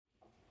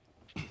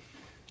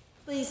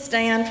Please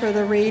stand for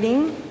the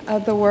reading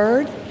of the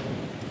Word.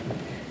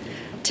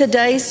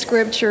 Today's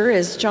scripture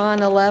is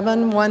John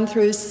 11, 1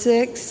 through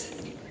 6,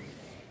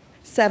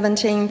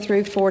 17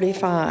 through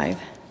 45.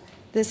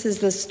 This is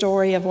the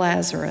story of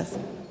Lazarus.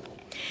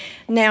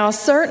 Now a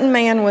certain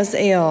man was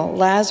ill,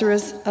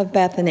 Lazarus of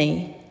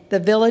Bethany, the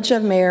village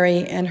of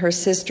Mary and her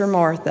sister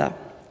Martha.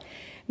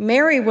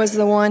 Mary was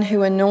the one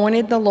who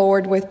anointed the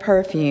Lord with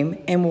perfume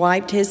and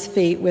wiped his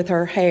feet with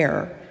her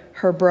hair.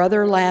 Her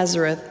brother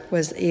Lazarus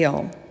was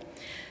ill.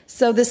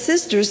 So the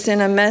sisters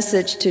sent a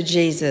message to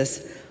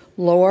Jesus,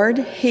 "Lord,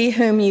 he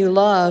whom you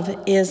love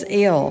is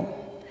ill."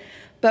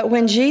 But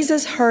when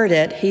Jesus heard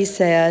it, he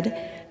said,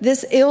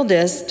 "This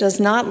illness does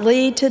not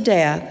lead to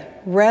death.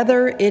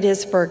 Rather, it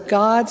is for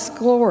God's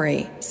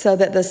glory, so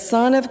that the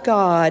Son of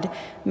God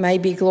may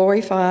be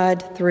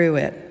glorified through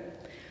it."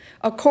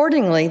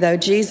 Accordingly, though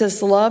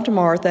Jesus loved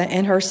Martha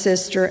and her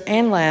sister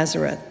and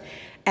Lazarus,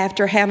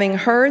 after having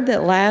heard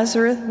that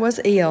Lazarus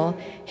was ill,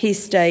 he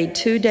stayed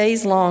 2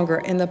 days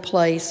longer in the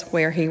place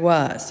where he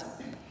was.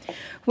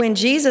 When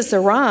Jesus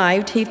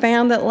arrived, he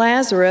found that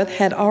Lazarus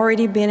had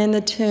already been in the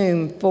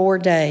tomb 4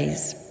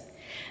 days.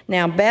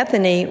 Now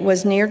Bethany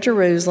was near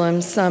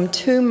Jerusalem, some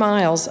 2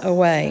 miles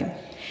away,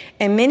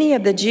 and many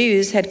of the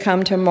Jews had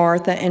come to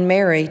Martha and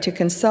Mary to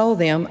console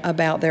them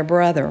about their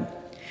brother.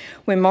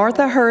 When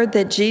Martha heard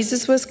that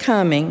Jesus was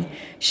coming,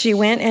 she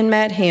went and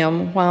met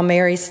him while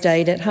Mary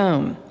stayed at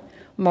home.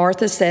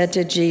 Martha said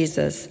to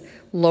Jesus,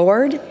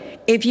 "Lord,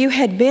 if you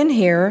had been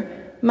here,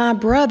 my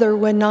brother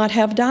would not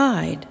have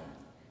died.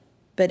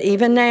 But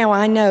even now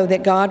I know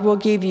that God will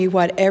give you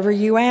whatever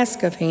you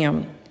ask of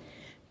him."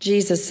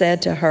 Jesus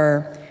said to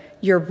her,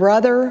 "Your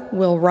brother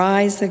will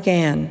rise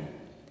again."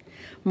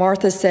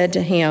 Martha said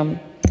to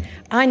him,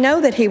 "I know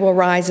that he will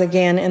rise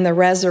again in the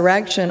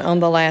resurrection on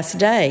the last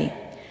day."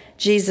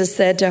 Jesus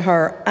said to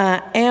her,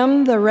 "I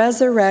am the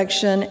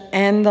resurrection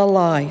and the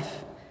life.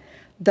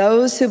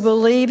 Those who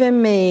believe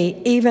in me,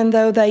 even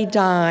though they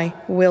die,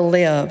 will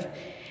live.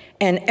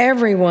 And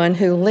everyone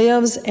who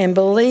lives and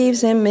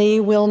believes in me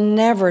will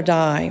never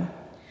die.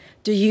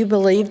 Do you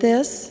believe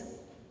this?"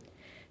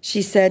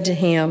 She said to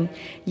him,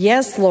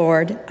 "Yes,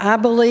 Lord, I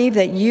believe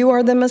that you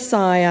are the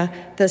Messiah,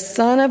 the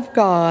Son of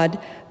God,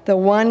 the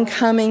one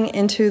coming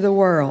into the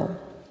world."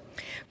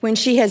 When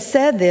she had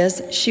said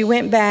this, she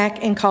went back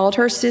and called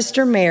her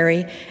sister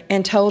Mary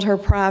and told her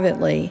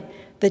privately,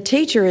 "The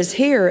teacher is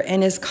here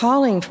and is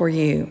calling for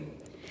you."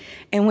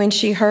 And when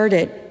she heard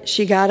it,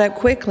 she got up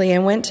quickly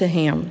and went to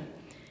him.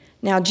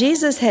 Now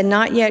Jesus had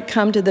not yet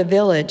come to the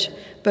village,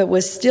 but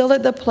was still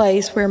at the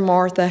place where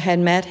Martha had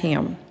met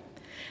him.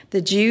 The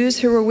Jews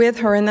who were with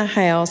her in the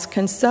house,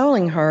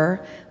 consoling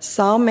her,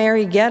 saw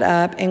Mary get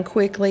up and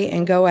quickly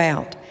and go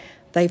out.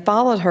 They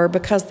followed her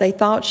because they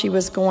thought she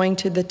was going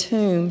to the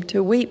tomb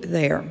to weep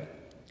there.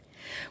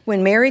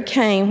 When Mary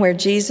came where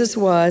Jesus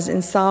was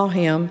and saw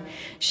him,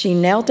 she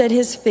knelt at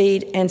his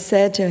feet and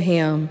said to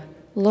him,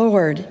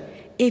 "Lord,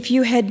 if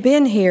you had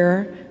been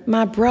here,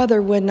 my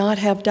brother would not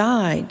have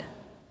died."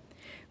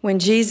 When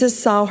Jesus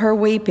saw her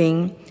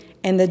weeping,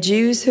 and the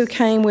Jews who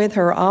came with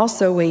her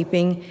also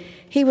weeping,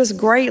 he was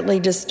greatly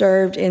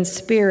disturbed in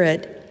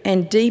spirit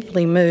and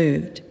deeply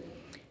moved.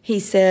 He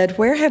said,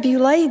 "Where have you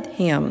laid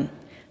him?"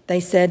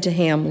 They said to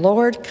him,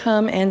 "Lord,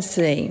 come and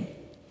see."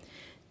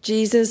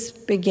 Jesus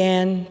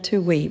began to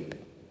weep.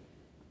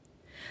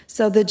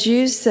 So the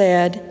Jews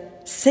said,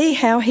 "See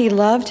how he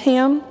loved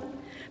him?"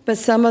 But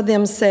some of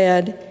them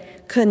said,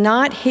 "Could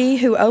not he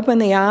who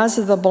opened the eyes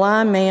of the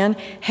blind man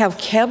have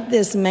kept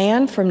this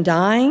man from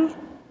dying?"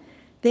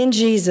 Then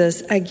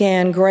Jesus,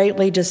 again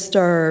greatly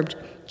disturbed,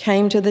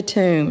 came to the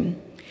tomb.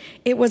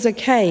 It was a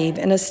cave,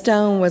 and a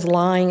stone was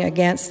lying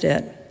against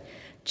it.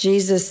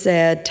 Jesus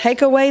said,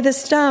 "Take away the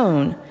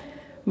stone."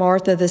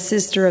 Martha, the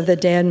sister of the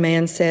dead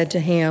man, said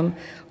to him,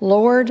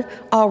 "Lord,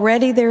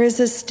 already there is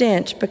a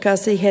stench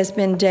because he has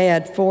been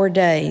dead 4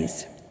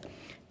 days."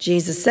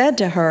 Jesus said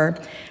to her,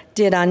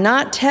 "Did I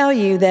not tell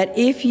you that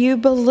if you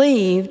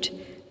believed,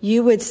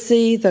 you would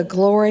see the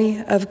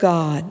glory of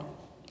God?"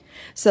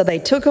 So they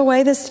took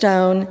away the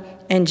stone,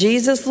 and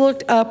Jesus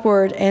looked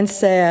upward and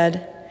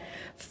said,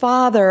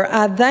 "Father,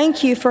 I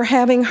thank you for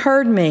having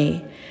heard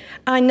me.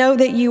 I know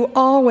that you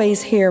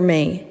always hear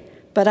me.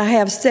 But I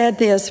have said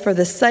this for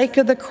the sake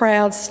of the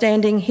crowd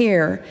standing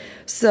here,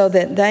 so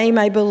that they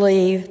may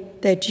believe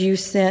that you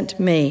sent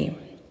me."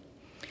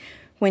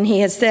 When he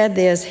had said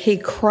this, he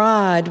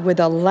cried with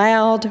a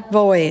loud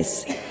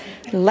voice,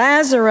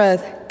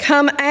 "Lazarus,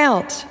 come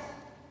out!"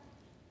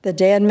 The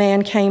dead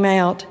man came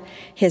out,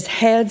 his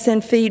hands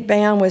and feet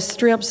bound with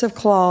strips of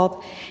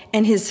cloth,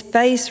 and his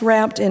face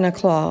wrapped in a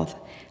cloth.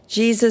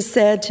 Jesus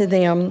said to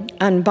them,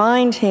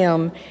 "Unbind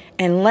him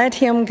and let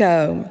him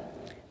go."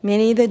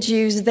 Many of the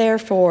Jews,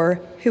 therefore,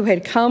 who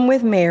had come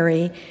with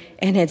Mary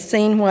and had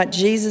seen what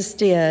Jesus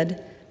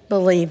did,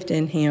 believed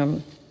in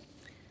him.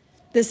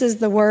 This is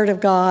the word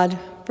of God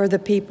for the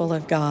people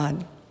of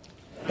God.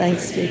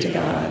 Thanks be to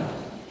God.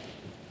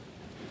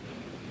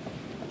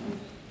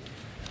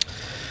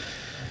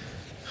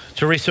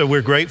 Teresa,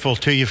 we're grateful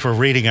to you for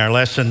reading our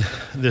lesson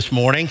this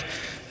morning.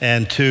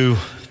 and to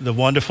the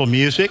wonderful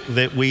music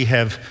that we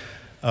have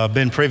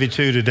been privy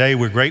to today.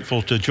 We're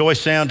grateful to Joy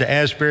Sound, to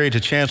Asbury,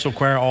 to Chancel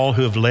Choir, all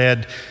who have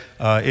led.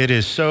 It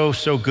is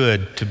so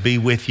good to be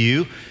with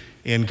you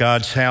in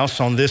God's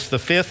house on this, the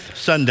fifth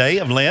Sunday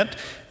of Lent.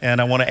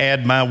 And I want to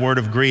add my word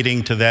of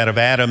greeting to that of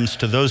Adam's.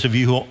 To those of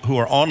you who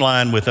are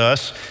online with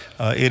us,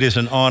 it is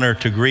an honor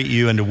to greet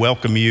you and to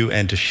welcome you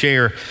and to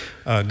share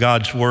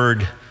God's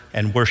word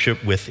and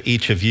worship with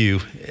each of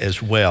you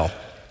as well.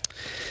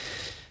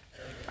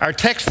 Our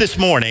text this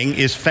morning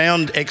is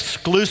found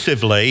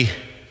exclusively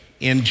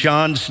in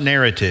John's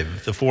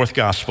narrative, the fourth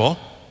gospel.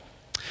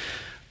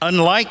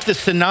 Unlike the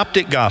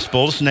synoptic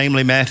gospels,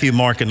 namely Matthew,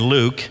 Mark, and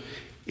Luke,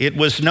 it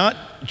was not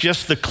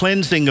just the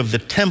cleansing of the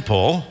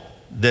temple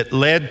that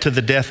led to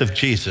the death of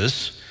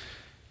Jesus.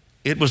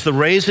 It was the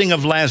raising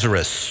of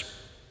Lazarus.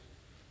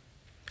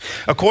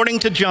 According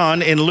to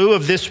John, in lieu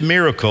of this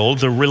miracle,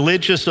 the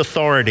religious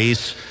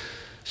authorities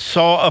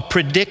saw a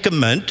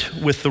predicament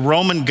with the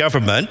Roman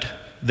government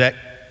that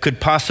could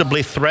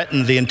possibly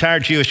threaten the entire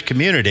Jewish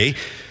community,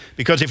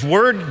 because if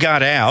word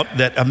got out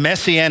that a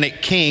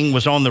messianic king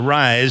was on the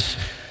rise,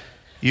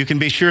 you can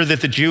be sure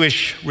that the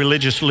Jewish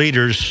religious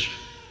leaders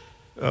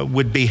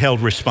would be held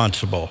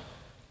responsible,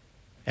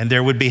 and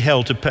there would be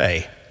hell to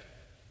pay.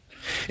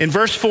 In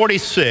verse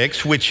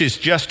 46, which is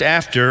just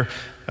after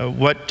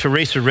what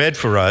Teresa read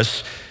for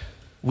us,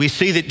 we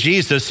see that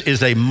Jesus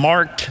is a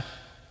marked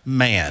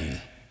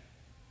man.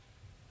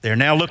 They're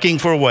now looking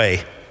for a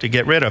way to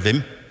get rid of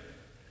him.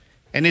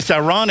 And it's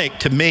ironic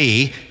to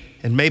me,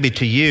 and maybe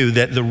to you,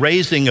 that the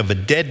raising of a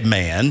dead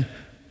man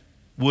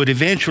would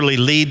eventually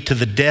lead to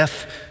the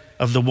death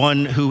of the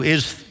one who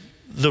is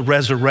the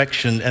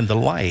resurrection and the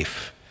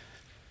life.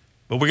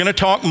 But we're going to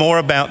talk more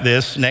about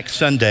this next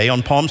Sunday,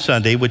 on Palm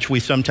Sunday, which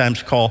we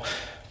sometimes call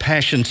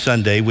Passion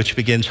Sunday, which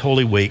begins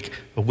Holy Week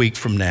a week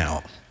from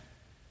now.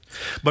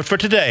 But for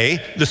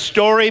today, the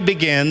story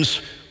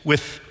begins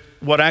with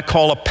what I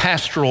call a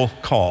pastoral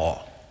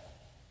call.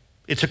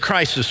 It's a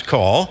crisis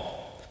call.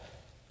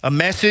 A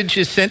message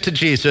is sent to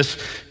Jesus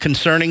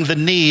concerning the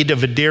need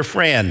of a dear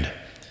friend.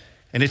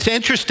 And it's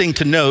interesting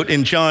to note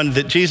in John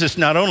that Jesus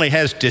not only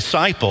has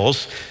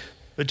disciples,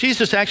 but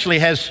Jesus actually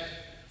has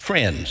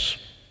friends,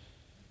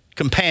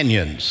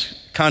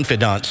 companions,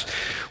 confidants,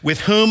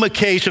 with whom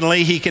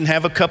occasionally he can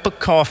have a cup of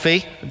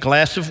coffee, a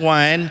glass of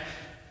wine,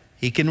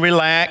 he can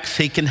relax,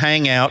 he can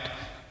hang out,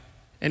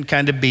 and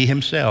kind of be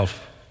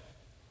himself.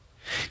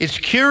 It's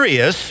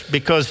curious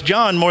because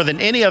John, more than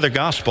any other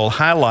gospel,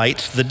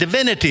 highlights the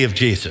divinity of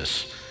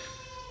Jesus.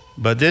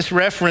 But this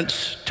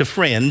reference to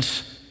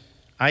friends,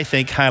 I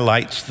think,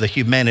 highlights the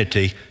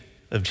humanity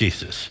of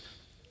Jesus.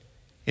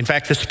 In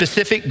fact, the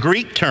specific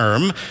Greek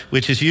term,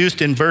 which is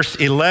used in verse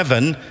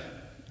 11,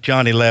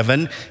 John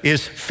 11,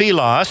 is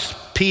philos,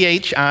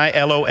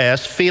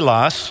 P-H-I-L-O-S,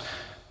 philos,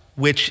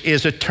 which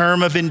is a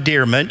term of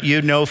endearment.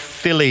 You know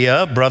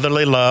philia,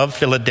 brotherly love,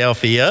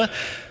 Philadelphia,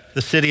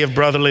 the city of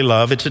brotherly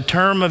love. It's a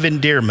term of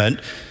endearment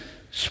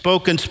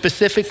spoken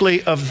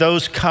specifically of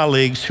those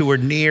colleagues who are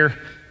near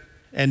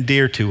and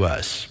dear to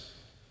us.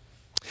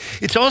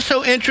 It's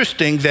also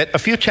interesting that a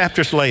few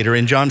chapters later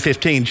in John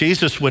 15,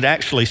 Jesus would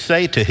actually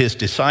say to his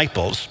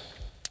disciples,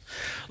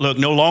 "Look,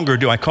 no longer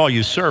do I call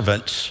you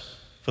servants,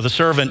 for the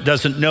servant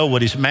doesn't know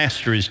what his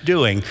master is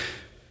doing,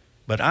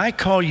 but I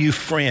call you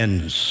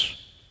friends.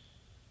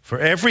 For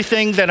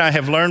everything that I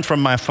have learned from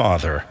my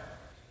Father,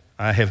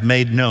 I have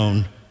made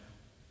known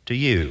to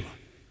you."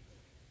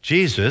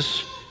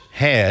 Jesus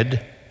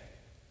had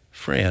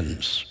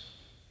friends.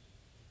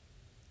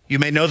 You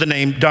may know the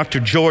name Dr.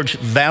 George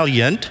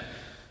Vaillant.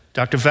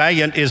 Dr.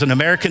 Vaillant is an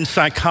American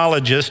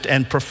psychologist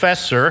and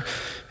professor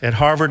at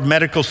Harvard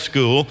Medical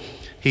School.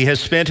 He has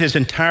spent his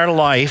entire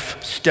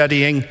life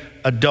studying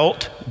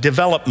adult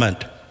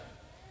development.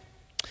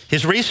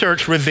 His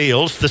research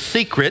reveals the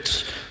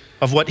secrets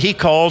of what he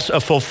calls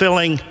a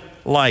fulfilling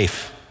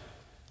life,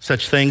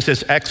 such things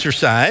as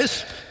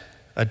exercise,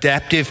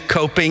 adaptive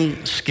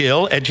coping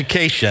skill,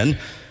 education.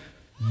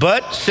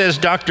 But, says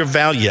Dr.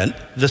 Vaillant,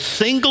 the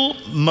single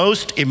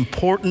most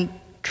important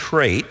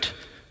trait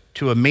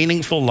to a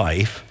meaningful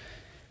life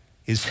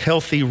is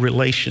healthy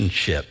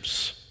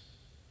relationships.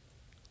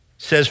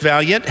 Says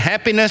Vaillant,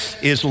 happiness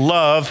is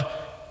love,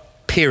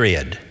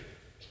 period.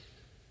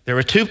 There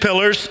are two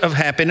pillars of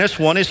happiness.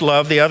 One is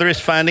love. The other is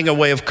finding a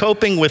way of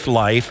coping with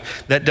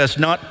life that does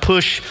not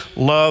push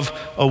love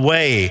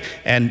away.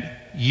 And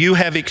you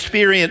have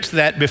experienced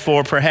that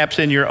before, perhaps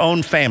in your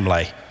own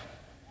family,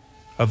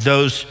 of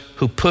those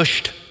who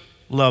pushed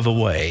love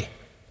away.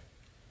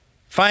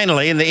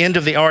 Finally, in the end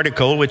of the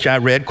article, which I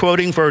read,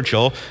 quoting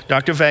Virgil,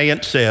 Dr.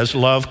 Vaillant says,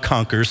 "Love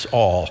conquers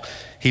all."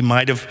 He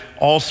might have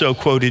also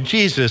quoted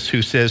Jesus,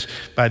 who says,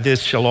 "By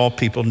this shall all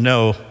people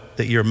know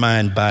that you're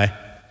mine, by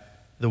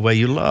the way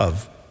you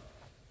love."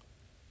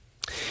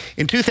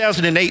 In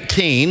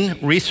 2018,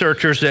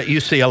 researchers at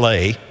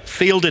UCLA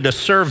fielded a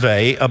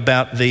survey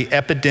about the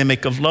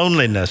epidemic of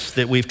loneliness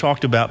that we've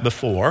talked about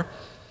before,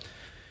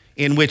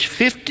 in which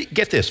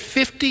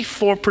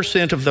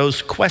 54% of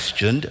those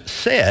questioned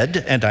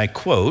said, and I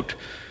quote,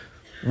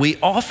 we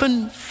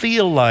often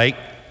feel like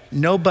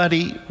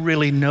nobody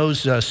really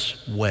knows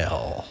us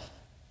well.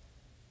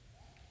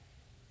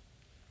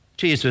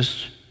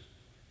 Jesus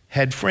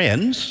had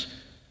friends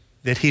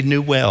that he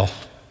knew well.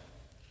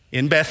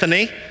 In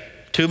Bethany,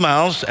 2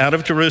 miles out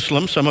of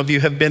Jerusalem, some of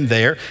you have been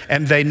there,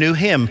 and they knew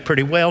him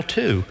pretty well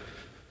too.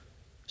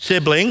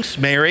 Siblings,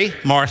 Mary,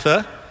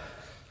 Martha.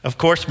 Of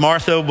course,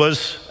 Martha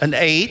was an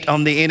 8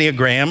 on the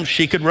Enneagram.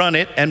 She could run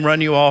it and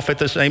run you off at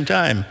the same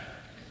time.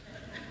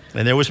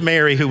 And there was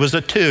Mary, who was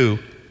a 2,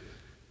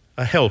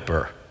 a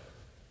helper.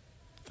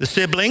 The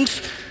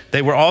siblings,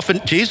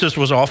 Jesus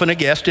was often a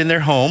guest in their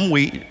home.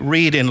 We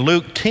read in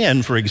Luke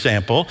 10, for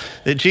example,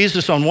 that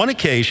Jesus on one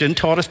occasion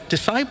taught a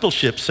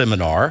discipleship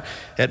seminar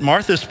at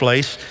Martha's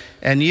place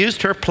and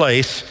used her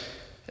place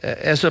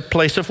as a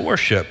place of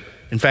worship.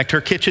 In fact,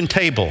 her kitchen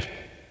table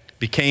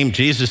became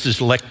Jesus'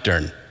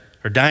 lectern.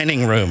 Her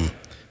dining room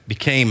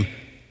became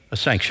a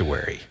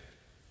sanctuary.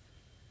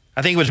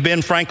 I think it was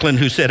Ben Franklin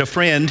who said, "A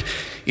friend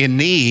in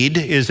need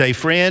is a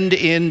friend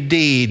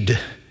indeed."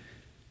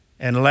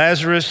 And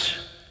Lazarus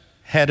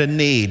had a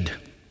need.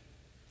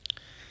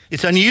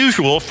 It's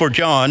unusual for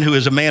John, who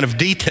is a man of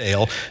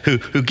detail,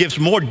 who gives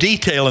more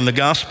detail in the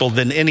gospel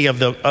than any of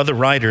the other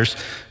writers,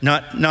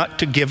 not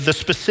to give the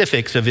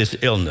specifics of his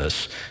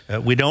illness.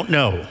 We don't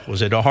know.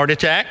 Was it a heart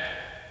attack?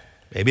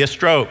 Maybe a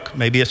stroke,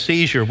 maybe a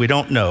seizure, we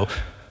don't know.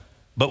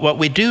 But what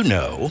we do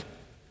know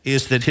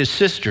is that his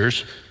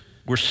sisters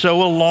were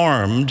so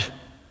alarmed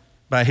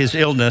by his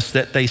illness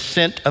that they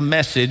sent a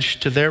message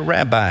to their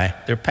rabbi,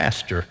 their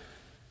pastor.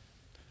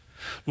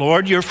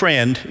 "Lord, your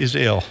friend is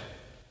ill.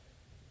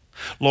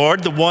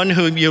 Lord, the one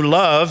whom you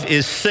love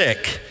is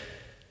sick."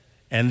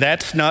 And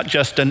that's not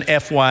just an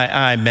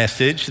FYI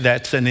message,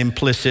 that's an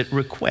implicit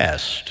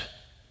request.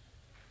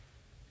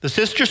 The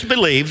sisters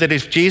believe that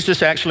if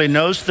Jesus actually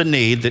knows the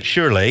need, that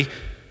surely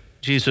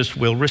Jesus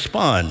will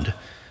respond.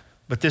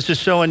 But this is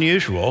so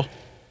unusual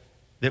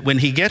that when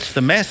he gets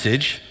the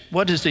message,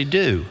 what does he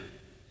do?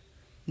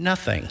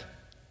 Nothing.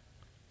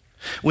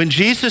 When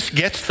Jesus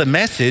gets the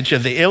message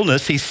of the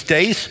illness, he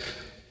stays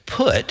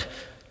put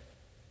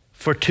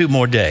for 2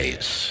 more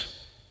days.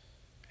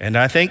 And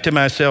I think to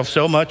myself,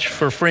 so much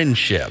for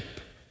friendship.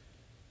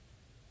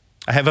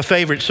 I have a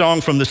favorite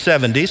song from the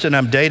 70s, and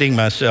I'm dating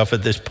myself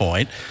at this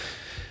point.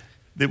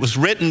 It was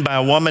written by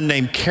a woman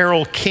named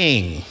Carole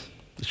King.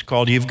 It's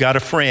called "You've Got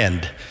a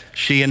Friend."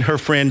 She and her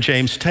friend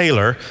James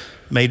Taylor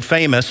made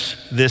famous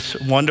this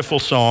wonderful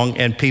song,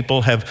 and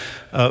people have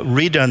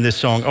redone this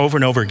song over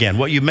and over again.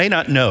 What you may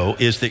not know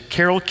is that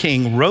Carole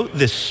King wrote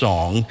this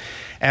song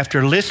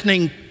after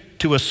listening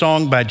to a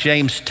song by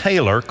James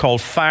Taylor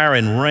called "Fire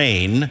and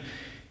Rain,"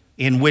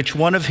 in which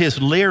one of his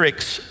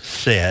lyrics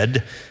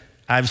said,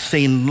 "I've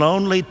seen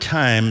lonely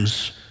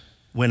times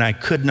when I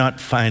could not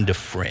find a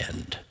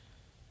friend."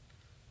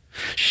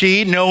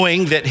 She,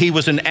 knowing that he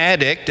was an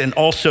addict and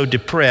also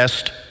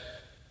depressed,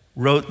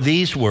 wrote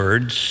these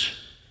words,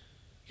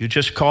 "You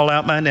just call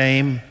out my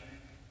name,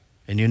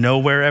 and you know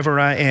wherever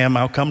I am,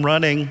 I'll come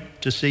running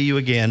to see you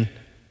again.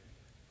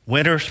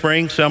 Winter,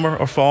 spring, summer,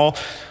 or fall,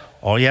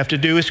 all you have to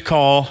do is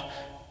call,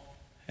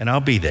 and I'll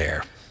be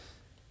there.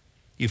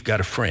 You've got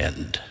a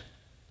friend."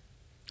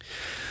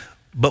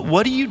 But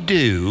what do you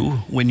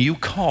do when you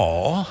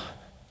call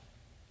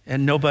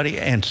and nobody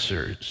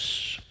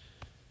answers?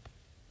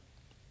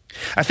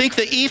 I think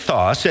the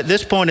ethos at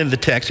this point in the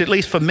text, at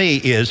least for me,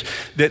 is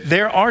that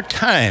there are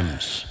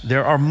times,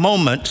 there are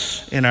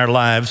moments in our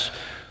lives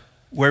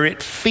where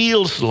it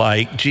feels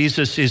like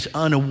Jesus is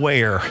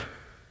unaware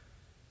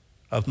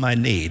of my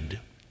need.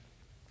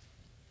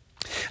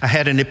 I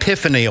had an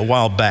epiphany a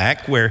while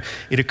back where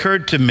it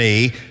occurred to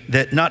me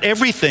that not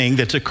everything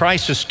that's a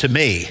crisis to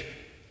me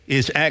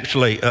is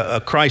actually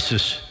a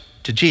crisis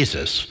to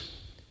Jesus.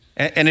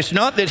 And it's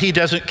not that he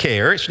doesn't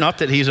care, it's not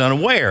that he's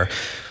unaware,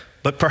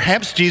 but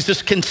perhaps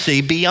Jesus can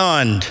see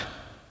beyond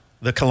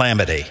the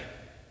calamity,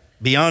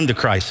 beyond the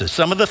crisis.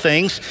 Some of the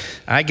things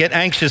I get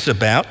anxious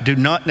about do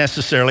not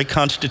necessarily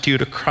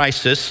constitute a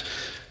crisis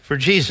for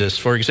Jesus.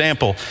 For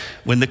example,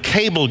 when the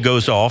cable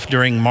goes off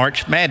during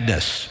March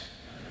Madness,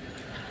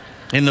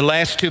 in the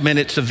last 2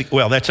 minutes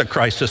well, that's a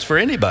crisis for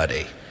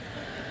anybody.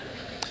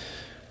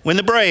 When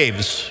the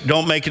Braves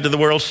don't make it to the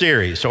World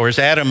Series, or as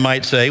Adam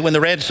might say, when the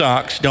Red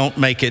Sox don't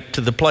make it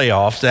to the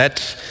playoffs,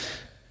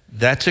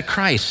 that's a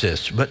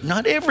crisis. But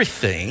not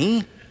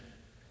everything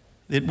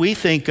that we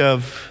think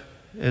of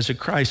as a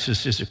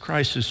crisis is a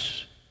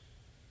crisis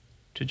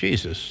to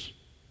Jesus.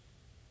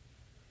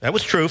 That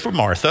was true for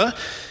Martha.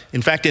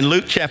 In fact, in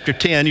Luke chapter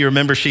 10, you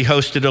remember she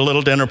hosted a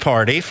little dinner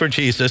party for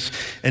Jesus,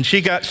 and she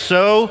got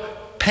so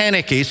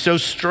panicky, so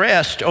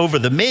stressed over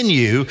the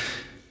menu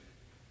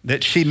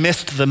that she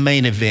missed the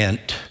main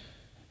event.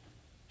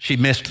 She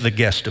missed the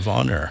guest of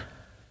honor.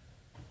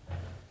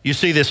 You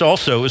see, this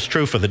also is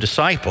true for the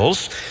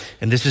disciples,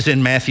 and this is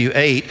in Matthew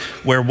 8,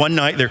 where one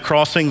night they're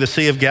crossing the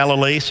Sea of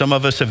Galilee. Some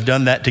of us have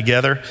done that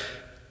together.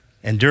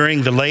 And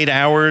during the late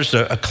hours,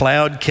 a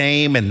cloud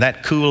came, and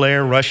that cool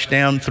air rushed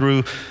down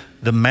through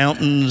the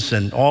mountains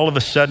and all of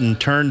a sudden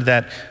turned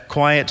that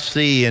quiet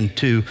sea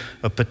into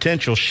a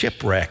potential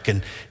shipwreck.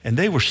 And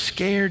they were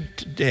scared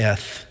to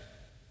death.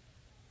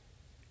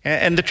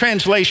 And the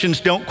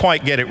translations don't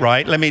quite get it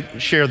right. Let me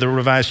share the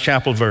Revised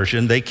Chappell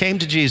version. They came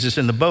to Jesus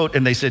in the boat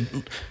and they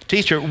said,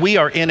 "Teacher, we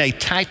are in a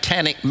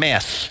titanic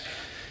mess.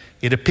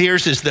 It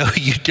appears as though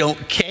you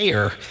don't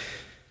care."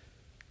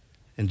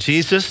 And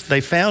Jesus,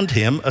 they found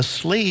him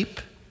asleep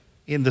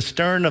in the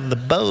stern of the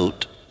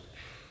boat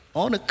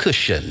on a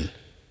cushion.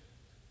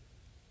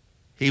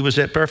 He was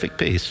at perfect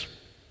peace.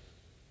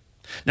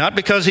 Not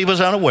because he was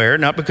unaware,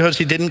 not because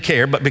he didn't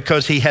care, but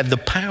because he had the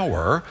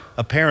power,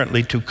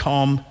 apparently, to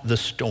calm the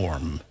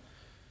storm.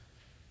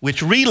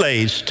 Which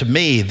relays to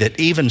me that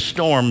even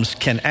storms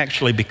can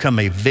actually become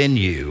a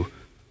venue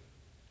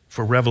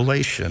for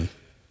revelation.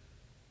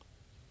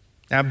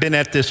 Now, I've been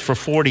at this for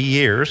 40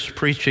 years,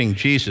 preaching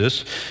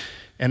Jesus,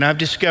 and I've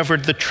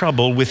discovered the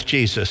trouble with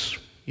Jesus.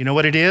 You know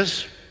what it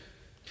is?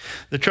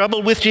 The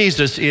trouble with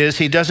Jesus is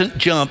he doesn't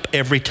jump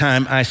every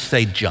time I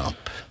say jump.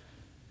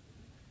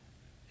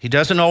 He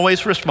doesn't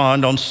always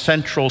respond on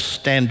Central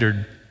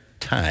Standard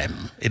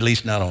Time, at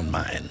least not on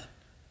mine.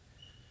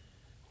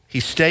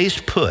 He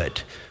stays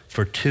put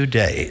for 2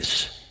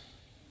 days.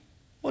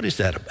 What is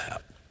that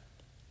about?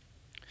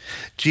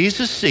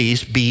 Jesus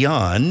sees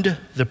beyond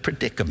the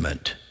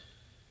predicament.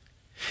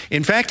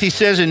 In fact, he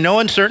says in no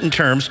uncertain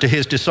terms to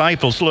his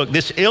disciples, look,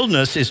 this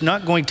illness is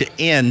not going to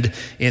end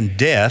in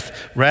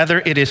death.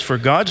 Rather, it is for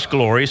God's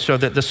glory so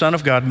that the Son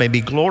of God may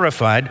be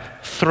glorified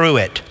through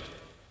it.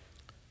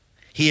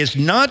 He is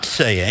not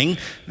saying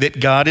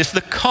that God is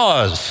the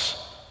cause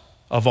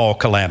of all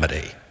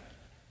calamity.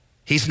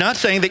 He's not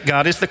saying that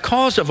God is the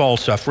cause of all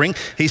suffering.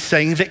 He's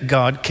saying that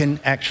God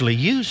can actually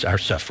use our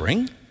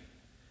suffering.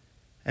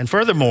 And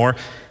furthermore,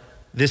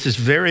 this is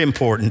very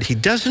important. He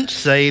doesn't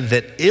say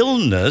that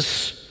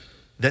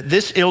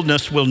this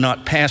illness will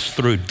not pass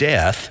through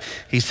death.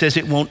 He says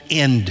it won't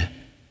end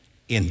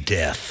in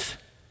death.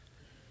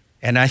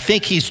 And I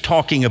think he's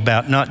talking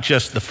about not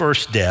just the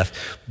first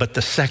death, but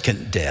the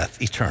second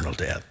death, eternal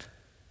death.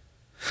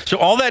 So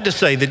all that to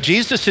say that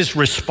Jesus'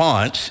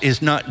 response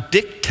is not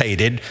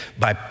dictated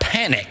by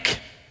panic,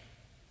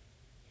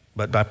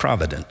 but by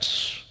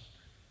providence.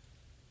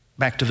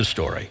 Back to the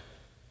story.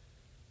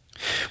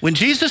 When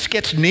Jesus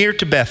gets near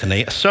to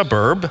Bethany, a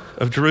suburb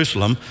of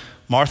Jerusalem,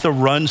 Martha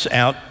runs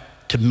out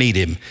to meet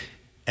him.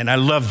 And I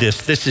love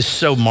this. This is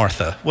so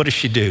Martha. What does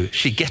she do?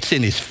 She gets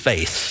in his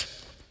face.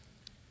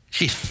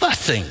 She's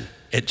fussing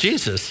at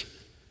Jesus.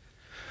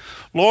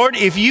 Lord,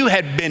 if you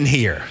had been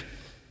here,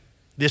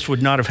 this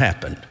would not have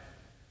happened.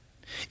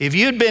 If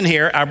you'd been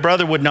here, our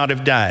brother would not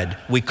have died.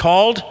 We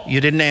called,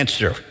 you didn't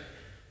answer.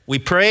 We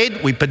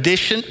prayed, we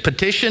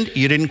petitioned,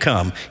 you didn't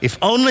come. If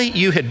only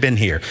you had been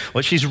here.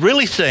 What she's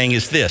really saying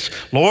is this,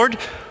 Lord,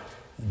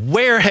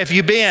 where have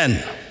you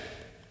been?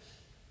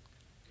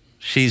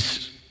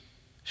 She's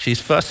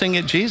fussing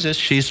at Jesus.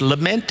 She's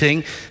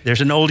lamenting.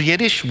 There's an old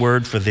Yiddish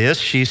word for this.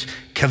 She's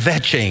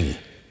kvetching.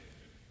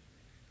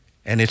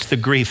 And it's the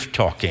grief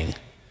talking.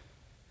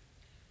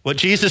 What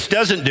Jesus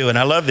doesn't do, and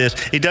I love this,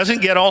 he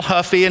doesn't get all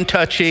huffy and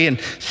touchy and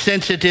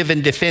sensitive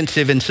and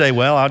defensive and say,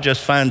 well, I'll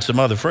just find some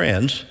other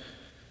friends.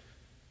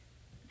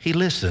 He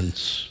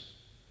listens.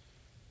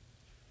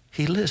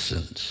 He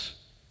listens.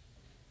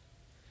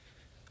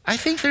 I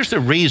think there's a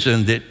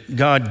reason that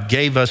God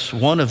gave us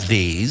one of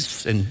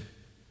these and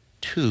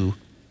two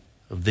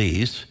of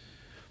these.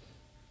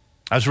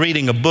 I was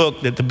reading a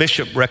book that the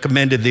bishop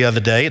recommended the other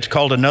day. It's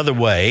called Another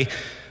Way,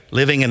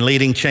 Living and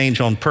Leading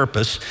Change on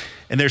Purpose.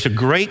 And there's a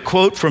great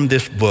quote from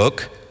this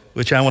book,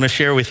 which I want to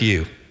share with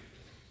you.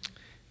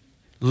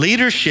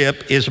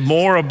 Leadership is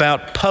more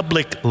about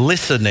public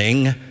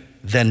listening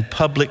than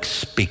public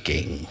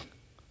speaking.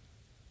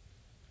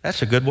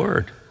 That's a good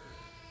word.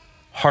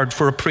 Hard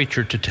for a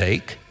preacher to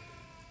take,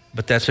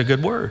 but that's a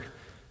good word.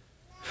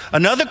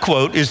 Another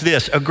quote is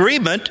this: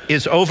 agreement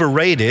is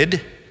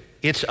overrated.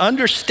 It's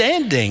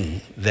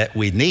understanding that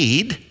we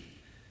need.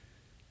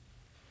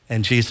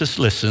 And Jesus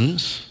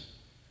listens,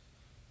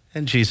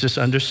 and Jesus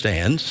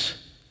understands.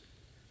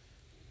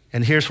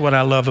 And here's what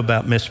I love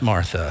about Miss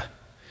Martha.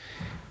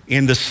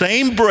 In the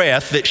same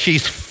breath that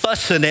she's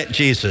fussing at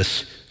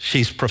Jesus,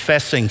 she's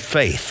professing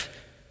faith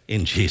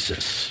in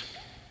Jesus.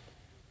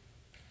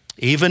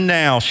 Even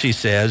now, she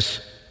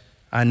says,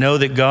 I know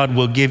that God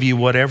will give you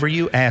whatever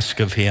you ask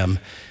of him.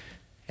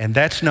 And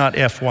that's not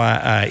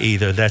FYI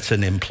either, that's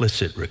an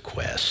implicit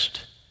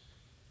request.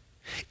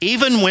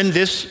 Even when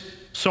this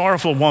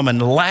sorrowful woman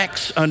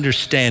lacks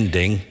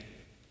understanding,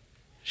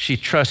 she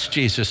trusts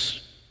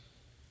Jesus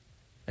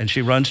and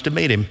she runs to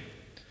meet him.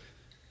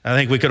 I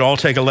think we could all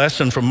take a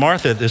lesson from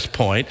Martha at this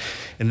point,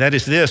 and that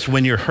is this: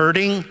 when you're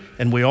hurting,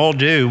 and we all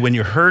do, when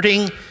you're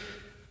hurting,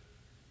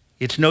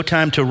 it's no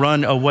time to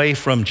run away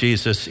from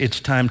Jesus, it's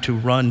time to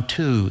run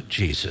to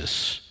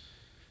Jesus.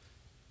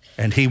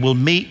 And he will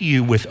meet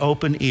you with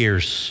open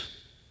ears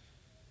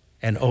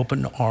and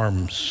open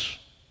arms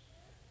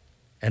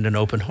and an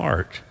open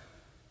heart.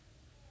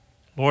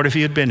 Lord, if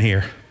you had been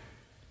here,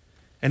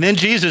 And then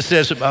Jesus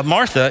says,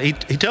 Martha, he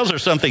tells her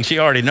something she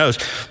already knows.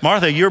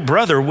 Martha, your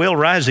brother will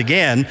rise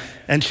again.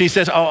 And she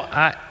says, oh,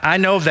 I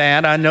know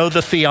that. I know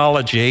the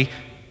theology.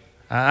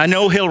 I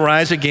know he'll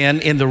rise again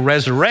in the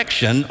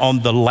resurrection on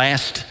the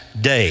last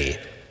day.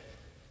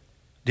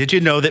 Did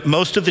you know that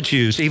most of the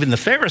Jews, even the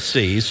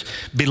Pharisees,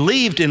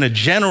 believed in a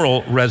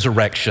general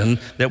resurrection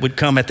that would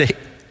come at the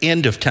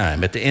end of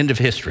time, at the end of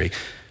history?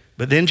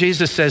 But then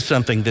Jesus says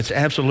something that's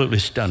absolutely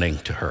stunning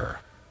to her.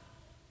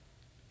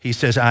 He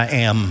says, I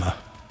am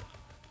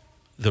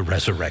the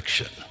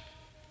resurrection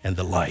and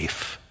the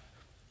life.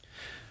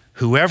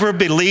 Whoever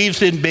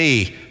believes in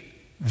me,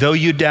 though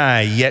you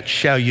die, yet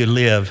shall you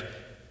live.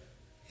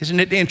 Isn't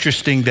it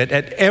interesting that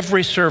at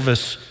every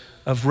service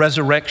of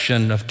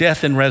resurrection, of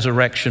death and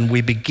resurrection,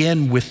 we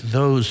begin with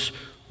those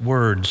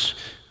words,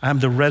 I'm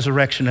the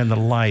resurrection and the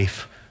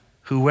life.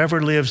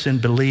 Whoever lives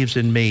and believes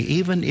in me,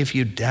 even if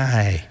you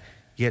die,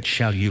 yet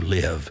shall you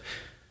live.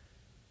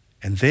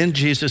 And then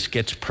Jesus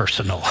gets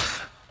personal.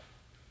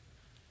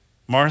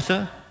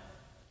 Martha,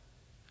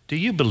 do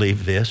you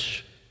believe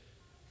this?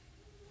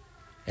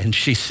 And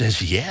she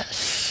says,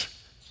 yes.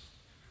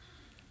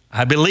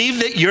 I believe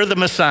that you're the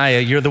Messiah,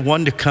 you're the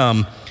one to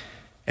come.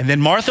 And then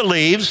Martha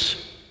leaves.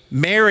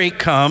 Mary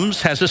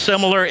comes, has a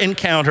similar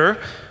encounter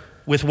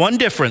with one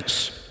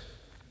difference.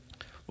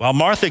 While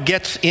Martha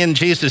gets in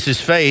Jesus'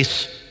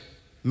 face,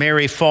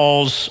 Mary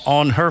falls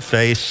on her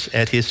face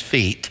at his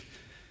feet.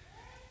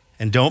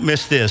 And don't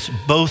miss this,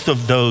 both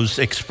of those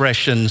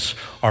expressions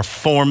are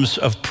forms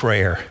of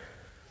prayer.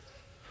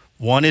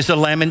 One is a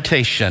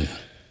lamentation,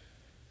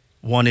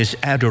 one is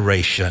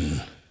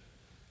adoration.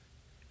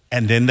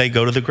 And then they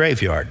go to the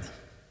graveyard.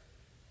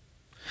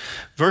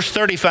 Verse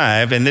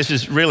 35, and this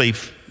is really,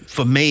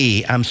 for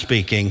me, I'm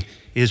speaking,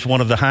 is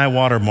one of the high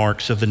water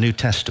marks of the New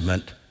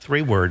Testament.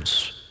 3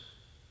 words.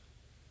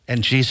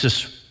 And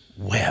Jesus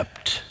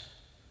wept.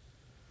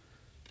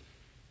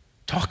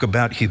 Talk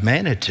about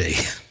humanity.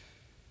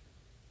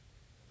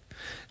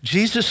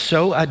 Jesus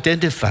so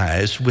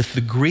identifies with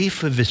the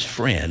grief of his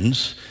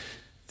friends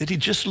that he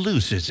just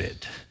loses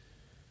it.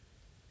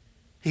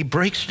 He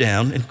breaks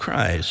down and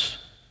cries.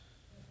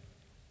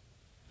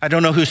 I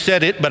don't know who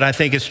said it, but I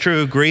think it's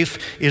true.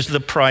 Grief is the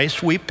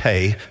price we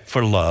pay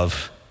for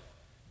love.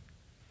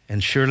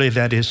 And surely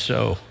that is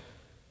so.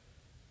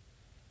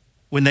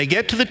 When they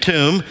get to the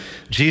tomb,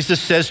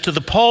 Jesus says to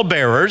the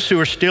pallbearers who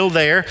are still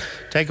there,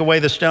 take away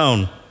the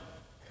stone.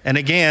 And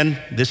again,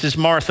 this is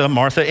Martha.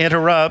 Martha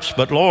interrupts,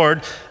 but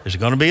Lord, there's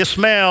going to be a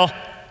smell,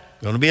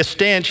 going to be a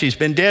stench. He's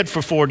been dead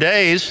for 4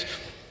 days.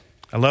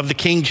 I love the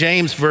King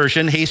James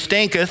Version. He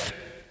stinketh.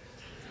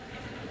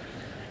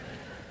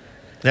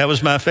 That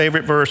was my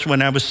favorite verse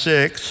when I was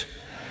 6.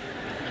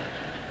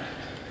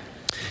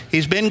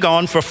 He's been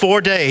gone for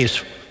 4 days.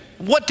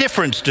 What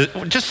difference?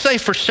 Just say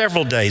for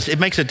several days. It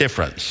makes a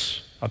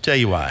difference. I'll tell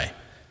you why.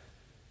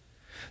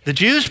 The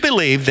Jews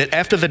believed that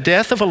after the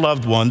death of a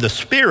loved one, the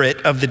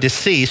spirit of the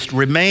deceased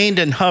remained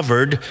and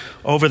hovered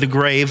over the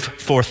grave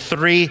for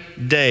 3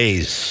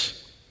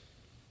 days.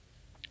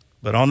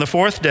 But on the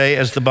 4th day,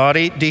 as the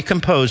body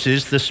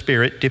decomposes, the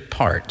spirit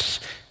departs.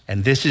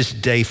 And this is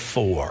day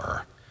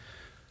 4.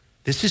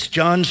 This is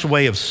John's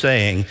way of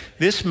saying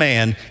this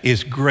man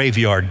is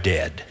graveyard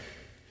dead.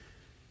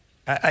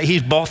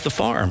 He's bought the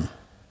farm.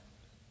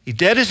 He's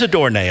dead as a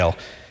doornail.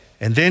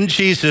 And then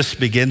Jesus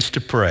begins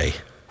to pray.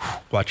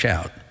 Watch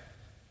out.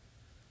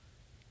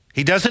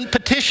 He doesn't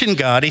petition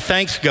God. He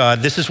thanks God.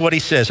 This is what he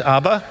says.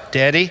 Abba,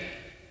 Daddy,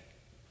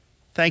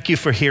 thank you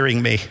for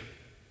hearing me.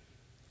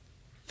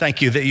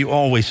 Thank you that you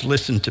always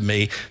listen to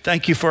me.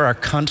 Thank you for our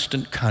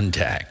constant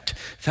contact.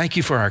 Thank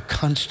you for our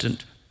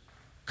constant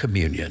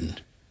communion.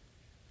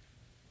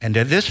 And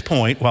at this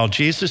point, while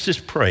Jesus is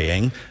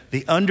praying,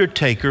 the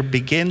undertaker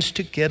begins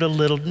to get a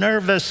little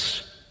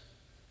nervous.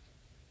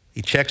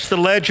 He checks the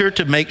ledger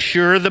to make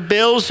sure the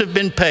bills have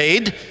been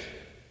paid.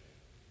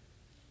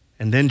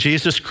 And then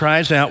Jesus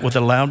cries out with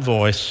a loud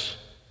voice.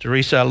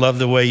 Teresa, I love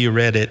the way you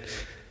read it.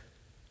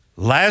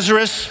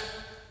 Lazarus,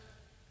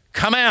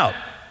 come out.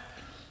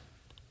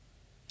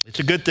 It's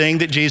a good thing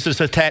that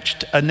Jesus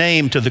attached a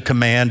name to the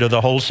command, or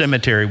the whole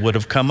cemetery would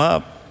have come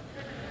up.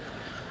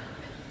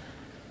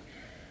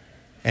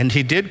 And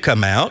he did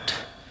come out.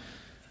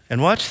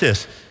 And watch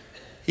this.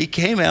 He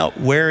came out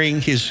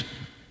wearing his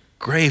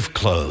grave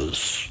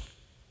clothes.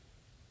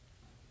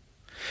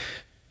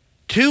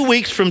 2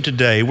 weeks from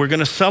today, we're going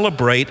to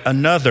celebrate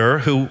another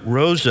who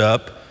rose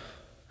up,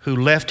 who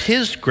left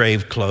his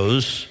grave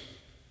clothes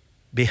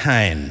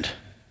behind.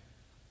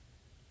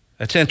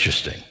 That's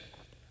interesting.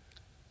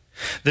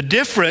 The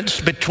difference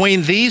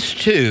between these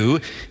two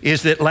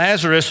is that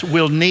Lazarus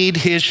will need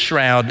his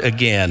shroud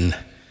again,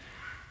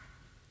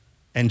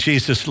 and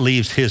Jesus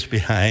leaves his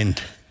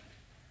behind.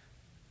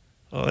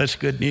 Oh, that's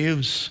good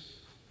news.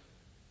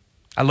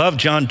 I love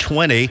John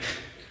 20.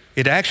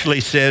 It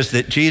actually says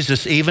that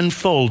Jesus even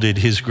folded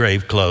his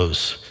grave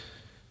clothes.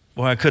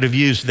 Boy, I could have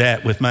used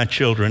that with my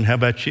children. How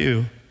about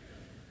you?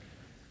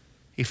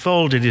 He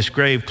folded his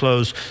grave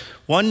clothes.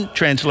 One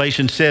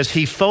translation says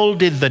he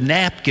folded the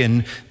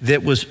napkin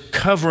that was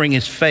covering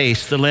his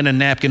face, the linen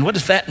napkin. What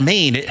does that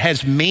mean? It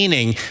has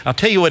meaning. I'll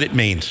tell you what it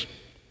means.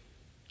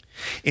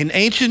 In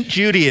ancient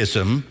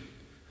Judaism,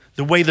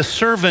 the way the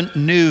servant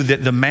knew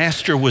that the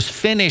master was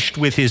finished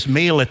with his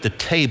meal at the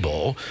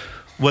table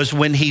was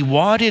when he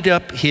wadded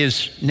up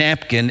his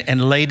napkin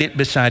and laid it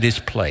beside his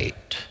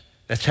plate.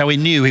 That's how he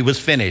knew he was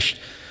finished.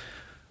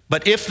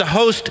 But if the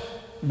host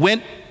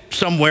went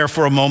somewhere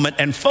for a moment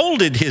and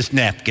folded his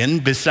napkin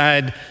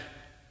beside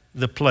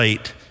the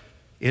plate,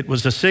 it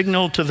was a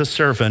signal to the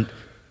servant,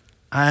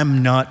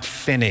 I'm not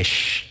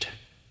finished.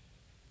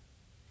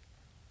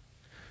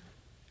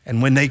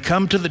 And when they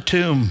come to the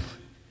tomb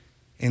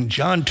in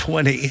John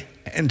 20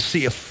 and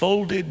see a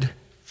folded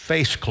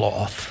face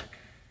cloth,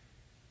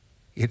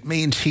 it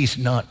means he's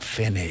not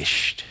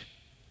finished.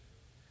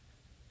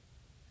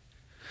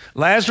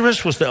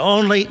 Lazarus was the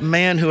only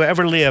man who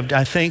ever lived,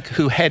 I think,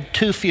 who had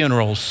 2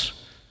 funerals,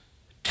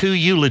 2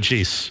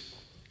 eulogies,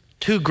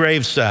 2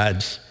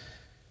 gravesides,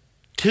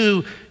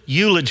 2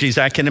 eulogies.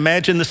 I can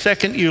imagine the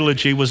second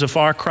eulogy was a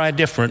far cry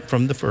different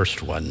from the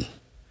first one.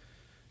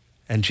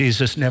 And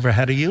Jesus never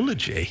had a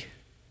eulogy.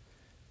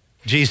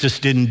 Jesus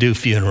didn't do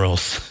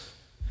funerals.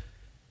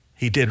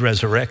 He did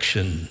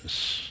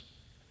resurrections.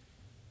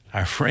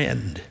 Our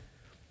friend.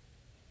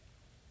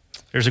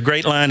 There's a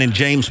great line in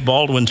James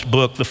Baldwin's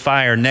book, The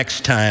Fire,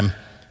 Next Time.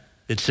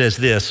 It says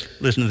this,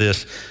 listen to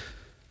this.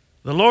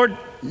 The Lord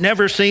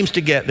never seems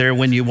to get there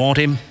when you want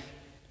him,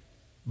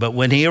 but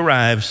when he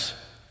arrives,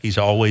 he's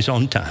always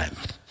on time.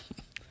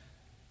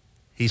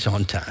 He's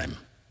on time.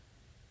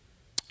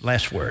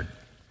 Last word.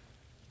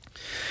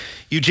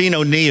 Eugene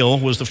O'Neill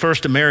was the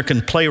first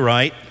American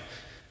playwright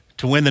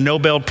to win the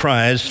Nobel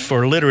Prize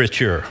for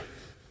Literature.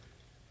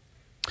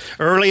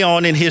 Early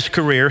on in his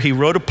career, he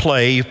wrote a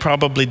play, you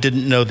probably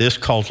didn't know this,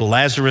 called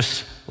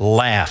Lazarus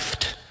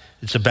Laughed.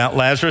 It's about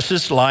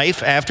Lazarus'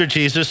 life after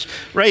Jesus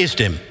raised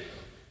him.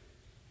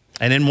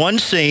 And in one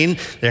scene,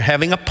 they're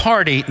having a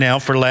party now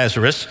for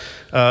Lazarus.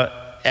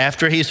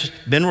 After he's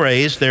been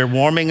raised, they're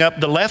warming up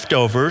the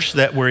leftovers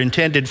that were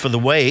intended for the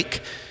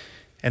wake,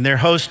 and they're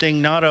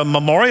hosting not a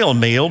memorial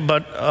meal,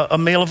 but a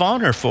meal of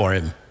honor for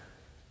him.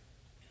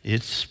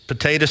 It's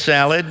potato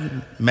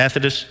salad,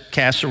 Methodist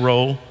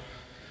casserole,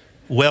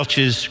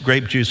 Welch's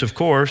grape juice, of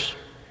course,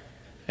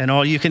 and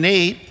all you can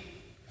eat.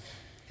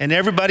 And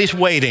everybody's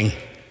waiting.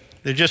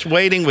 They're just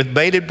waiting with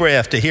bated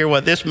breath to hear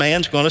what this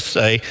man's going to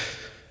say,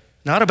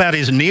 not about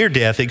his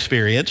near-death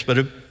experience,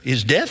 but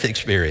his death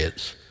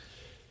experience.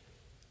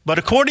 But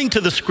according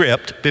to the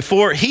script,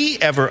 before he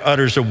ever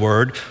utters a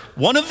word,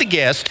 one of the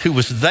guests who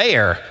was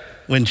there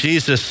when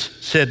Jesus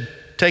said,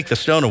 "Take the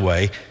stone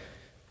away,"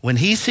 when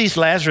he sees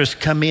Lazarus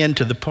come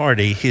into the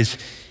party, he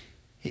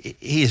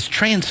is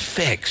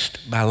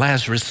transfixed by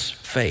Lazarus'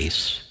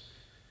 face.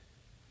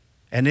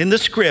 And in the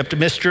script,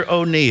 Mr.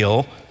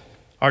 O'Neill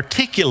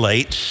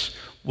articulates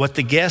what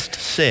the guest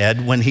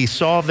said when he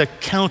saw the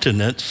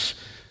countenance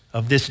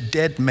of this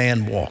dead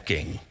man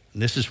walking.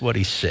 And this is what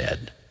he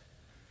said.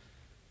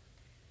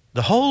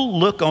 The whole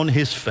look on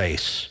his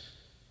face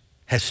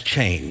has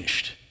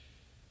changed.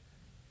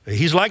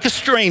 He's like a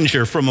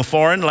stranger from a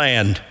foreign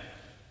land.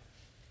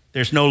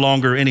 There's no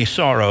longer any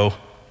sorrow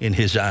in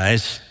his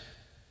eyes.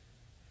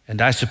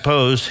 And I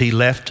suppose he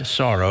left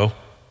sorrow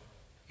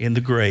in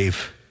the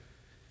grave.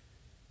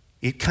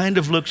 It kind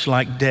of looks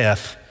like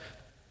death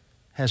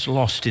has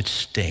lost its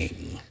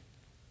sting.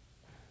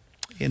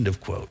 End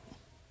of quote.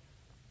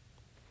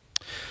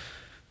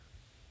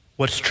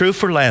 What's true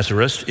for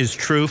Lazarus is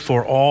true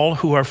for all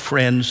who are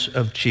friends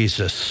of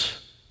Jesus.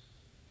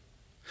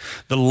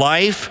 The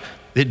life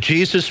that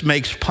Jesus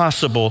makes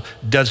possible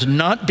does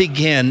not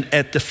begin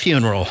at the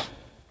funeral.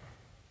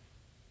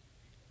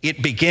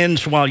 It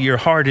begins while your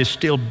heart is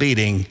still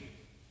beating.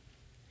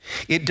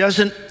 It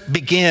doesn't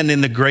begin in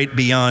the great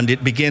beyond.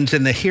 It begins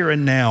in the here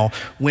and now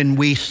when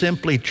we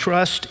simply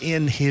trust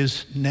in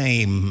his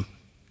name.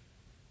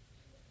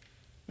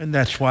 And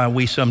that's why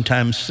we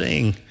sometimes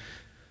sing,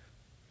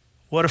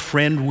 "What a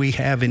friend we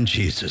have in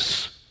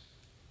Jesus.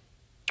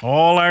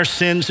 All our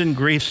sins and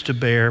griefs to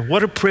bear.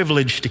 What a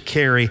privilege to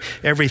carry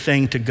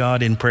everything to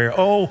God in prayer.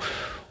 Oh,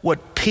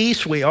 what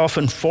peace we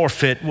often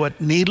forfeit, what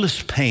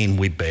needless pain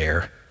we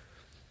bear.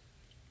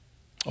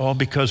 All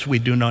because we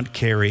do not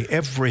carry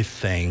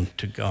everything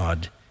to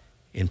God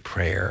in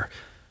prayer."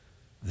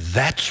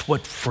 That's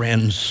what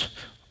friends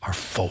are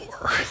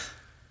for.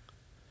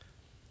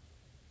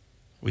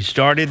 We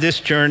started this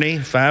journey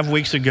 5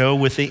 weeks ago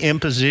with the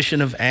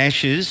imposition of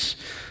ashes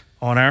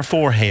on our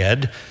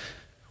forehead,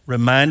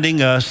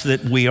 reminding us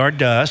that we are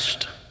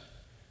dust,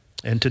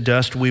 and to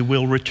dust we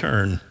will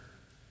return.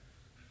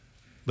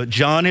 But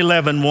John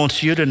 11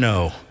 wants you to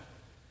know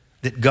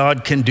that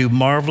God can do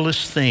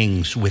marvelous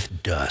things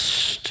with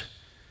dust,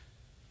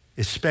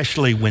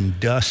 especially when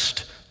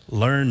dust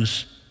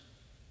learns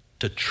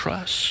to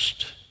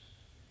trust.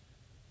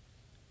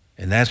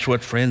 And that's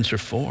what friends are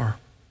for.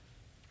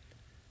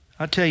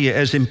 I'll tell you,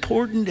 as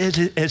important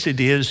as it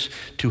is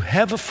to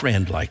have a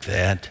friend like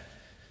that,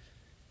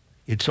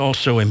 it's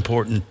also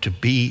important to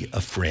be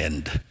a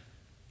friend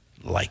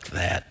like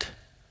that.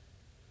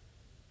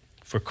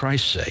 For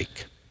Christ's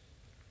sake,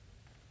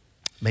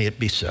 may it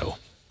be so.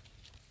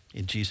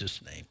 In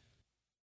Jesus' name.